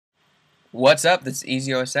What's up, this is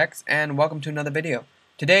EasyOSX and welcome to another video.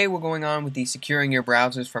 Today we're going on with the Securing Your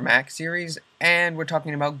Browsers for Mac series and we're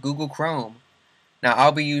talking about Google Chrome. Now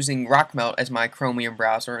I'll be using Rockmelt as my Chromium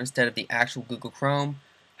browser instead of the actual Google Chrome.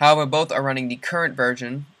 However, both are running the current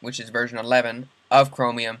version, which is version 11 of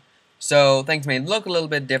Chromium, so things may look a little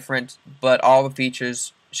bit different, but all the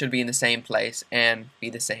features should be in the same place and be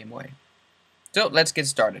the same way. So let's get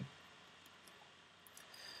started.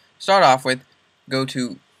 Start off with, go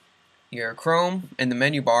to your Chrome in the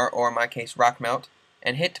menu bar, or in my case Rockmelt,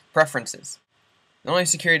 and hit Preferences. The only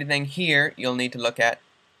security thing here you'll need to look at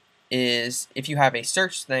is if you have a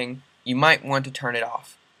search thing, you might want to turn it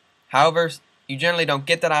off. However, you generally don't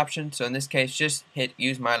get that option, so in this case just hit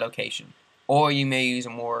Use My Location, or you may use a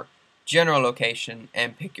more general location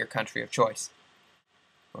and pick your country of choice.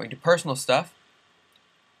 Going to Personal Stuff,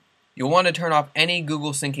 you'll want to turn off any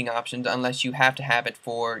Google syncing options unless you have to have it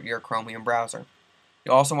for your Chromium browser.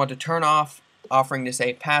 You also want to turn off offering to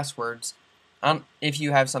save passwords if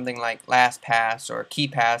you have something like LastPass or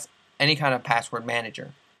KeePass, any kind of password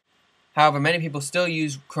manager. However, many people still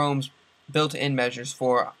use Chrome's built-in measures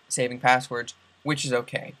for saving passwords, which is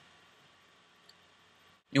okay.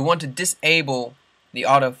 You'll want to disable the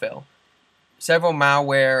autofill. Several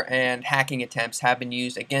malware and hacking attempts have been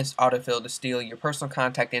used against autofill to steal your personal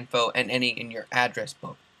contact info and any in your address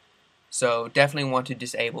book. So definitely want to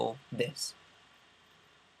disable this.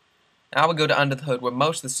 Now we'll go to under the hood where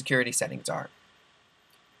most of the security settings are.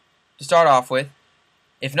 To start off with,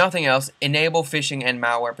 if nothing else, enable phishing and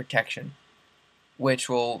malware protection, which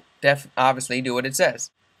will obviously do what it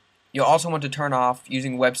says. You'll also want to turn off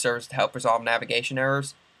using web servers to help resolve navigation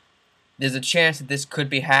errors. There's a chance that this could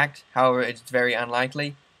be hacked, however it's very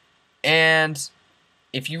unlikely. And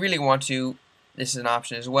if you really want to, this is an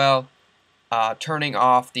option as well, turning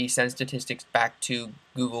off the send statistics back to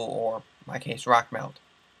Google, or in my case Rockmelt.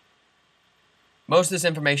 Most of this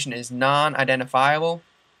information is non-identifiable.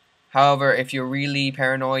 However, if you're really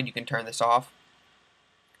paranoid, you can turn this off.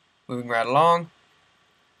 Moving right along.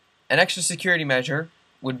 An extra security measure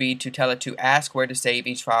would be to tell it to ask where to save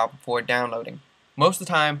each file before downloading. Most of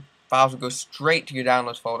the time, files will go straight to your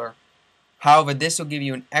downloads folder. However, this will give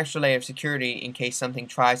you an extra layer of security in case something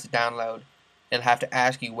tries to download. It'll have to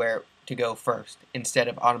ask you where to go first, instead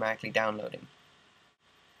of automatically downloading.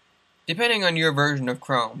 Depending on your version of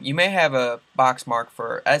Chrome, you may have a box mark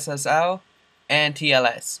for SSL and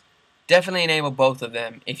TLS. Definitely enable both of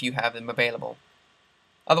them if you have them available.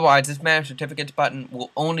 Otherwise, this Manage Certificates button will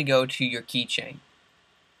only go to your keychain.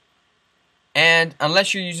 And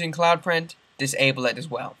unless you're using CloudPrint, disable it as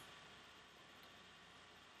well.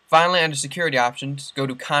 Finally, under Security Options, go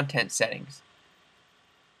to Content Settings.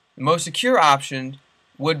 The most secure option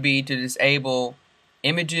would be to disable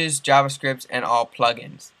images, JavaScript, and all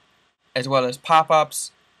plugins, as well as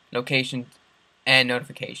pop-ups, locations, and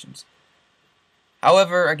notifications.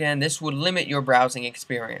 However, again, this would limit your browsing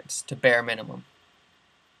experience to bare minimum.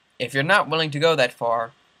 If you're not willing to go that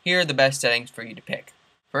far, here are the best settings for you to pick.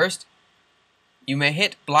 First, you may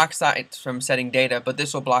hit block sites from setting data, but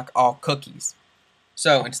this will block all cookies.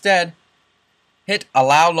 So instead, hit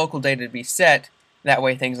allow local data to be set. That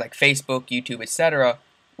way things like Facebook, YouTube, etc.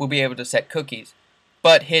 will be able to set cookies.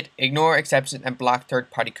 But hit ignore exceptions and block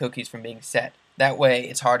third-party cookies from being set. That way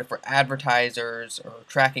it's harder for advertisers or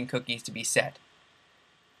tracking cookies to be set.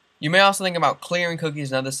 You may also think about clearing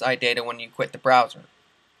cookies and other site data when you quit the browser.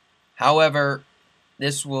 However,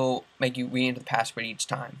 this will make you re-enter the password each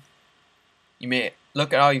time. You may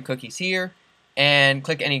look at all your cookies here and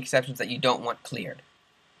click any exceptions that you don't want cleared.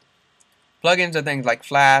 Plugins are things like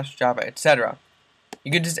Flash, Java, etc.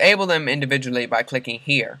 You can disable them individually by clicking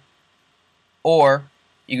here, or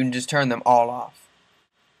you can just turn them all off.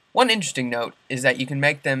 One interesting note is that you can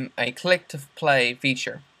make them a click-to-play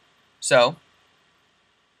feature. So,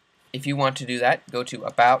 if you want to do that, go to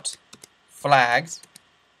About, Flags,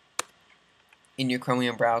 in your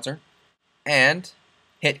Chromium browser, and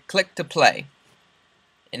hit Click to Play.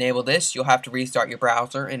 Enable this. You'll have to restart your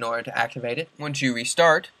browser in order to activate it. Once you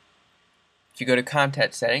restart, if you go to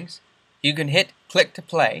Content Settings, you can hit Click to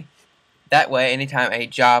Play. That way, anytime a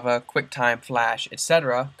Java, QuickTime, Flash,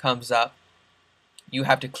 etc. comes up, you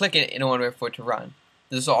have to click it in order for it to run.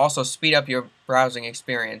 This will also speed up your browsing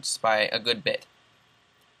experience by a good bit.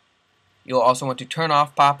 You'll also want to turn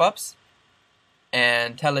off pop-ups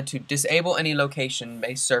and tell it to disable any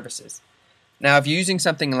location-based services. Now, if you're using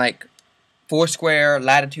something like Foursquare,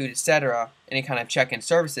 Latitude, etc., any kind of check-in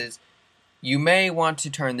services, you may want to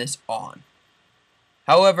turn this on.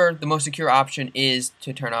 However, the most secure option is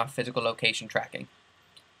to turn off physical location tracking.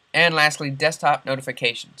 And lastly, desktop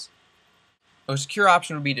notifications. A secure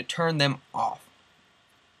option would be to turn them off.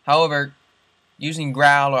 However, using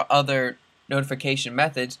Growl or other notification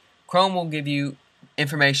methods, Chrome will give you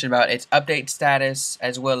information about its update status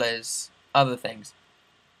as well as other things.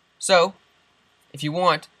 So, if you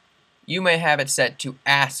want, you may have it set to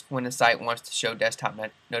ask when a site wants to show desktop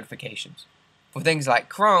notifications. For things like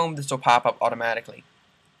Chrome, this will pop up automatically.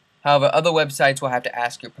 However, other websites will have to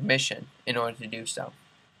ask your permission in order to do so.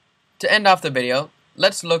 To end off the video,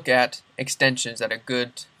 let's look at extensions that are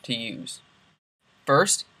good to use.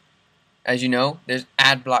 First, as you know, there's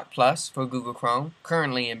AdBlock Plus for Google Chrome,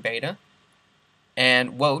 currently in beta,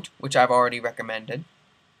 and WOT, which I've already recommended.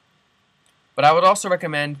 But I would also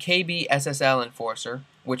recommend KBSSL Enforcer,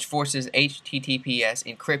 which forces HTTPS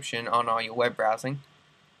encryption on all your web browsing,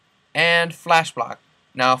 and FlashBlock.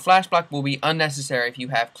 Now, FlashBlock will be unnecessary if you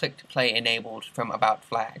have click to play enabled from About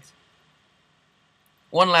Flags.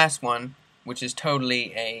 One last one, which is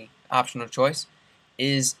totally a optional choice,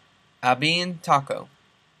 is Abin Taco,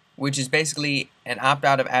 which is basically an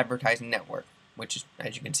opt-out of advertising network, which is,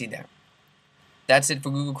 as you can see there. That's it for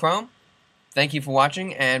Google Chrome. Thank you for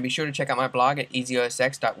watching, and be sure to check out my blog at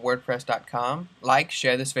easyosx.wordpress.com. Like,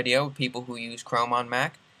 share this video with people who use Chrome on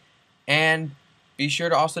Mac, and be sure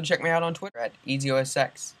to also check me out on Twitter at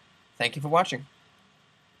EasyOSX. Thank you for watching.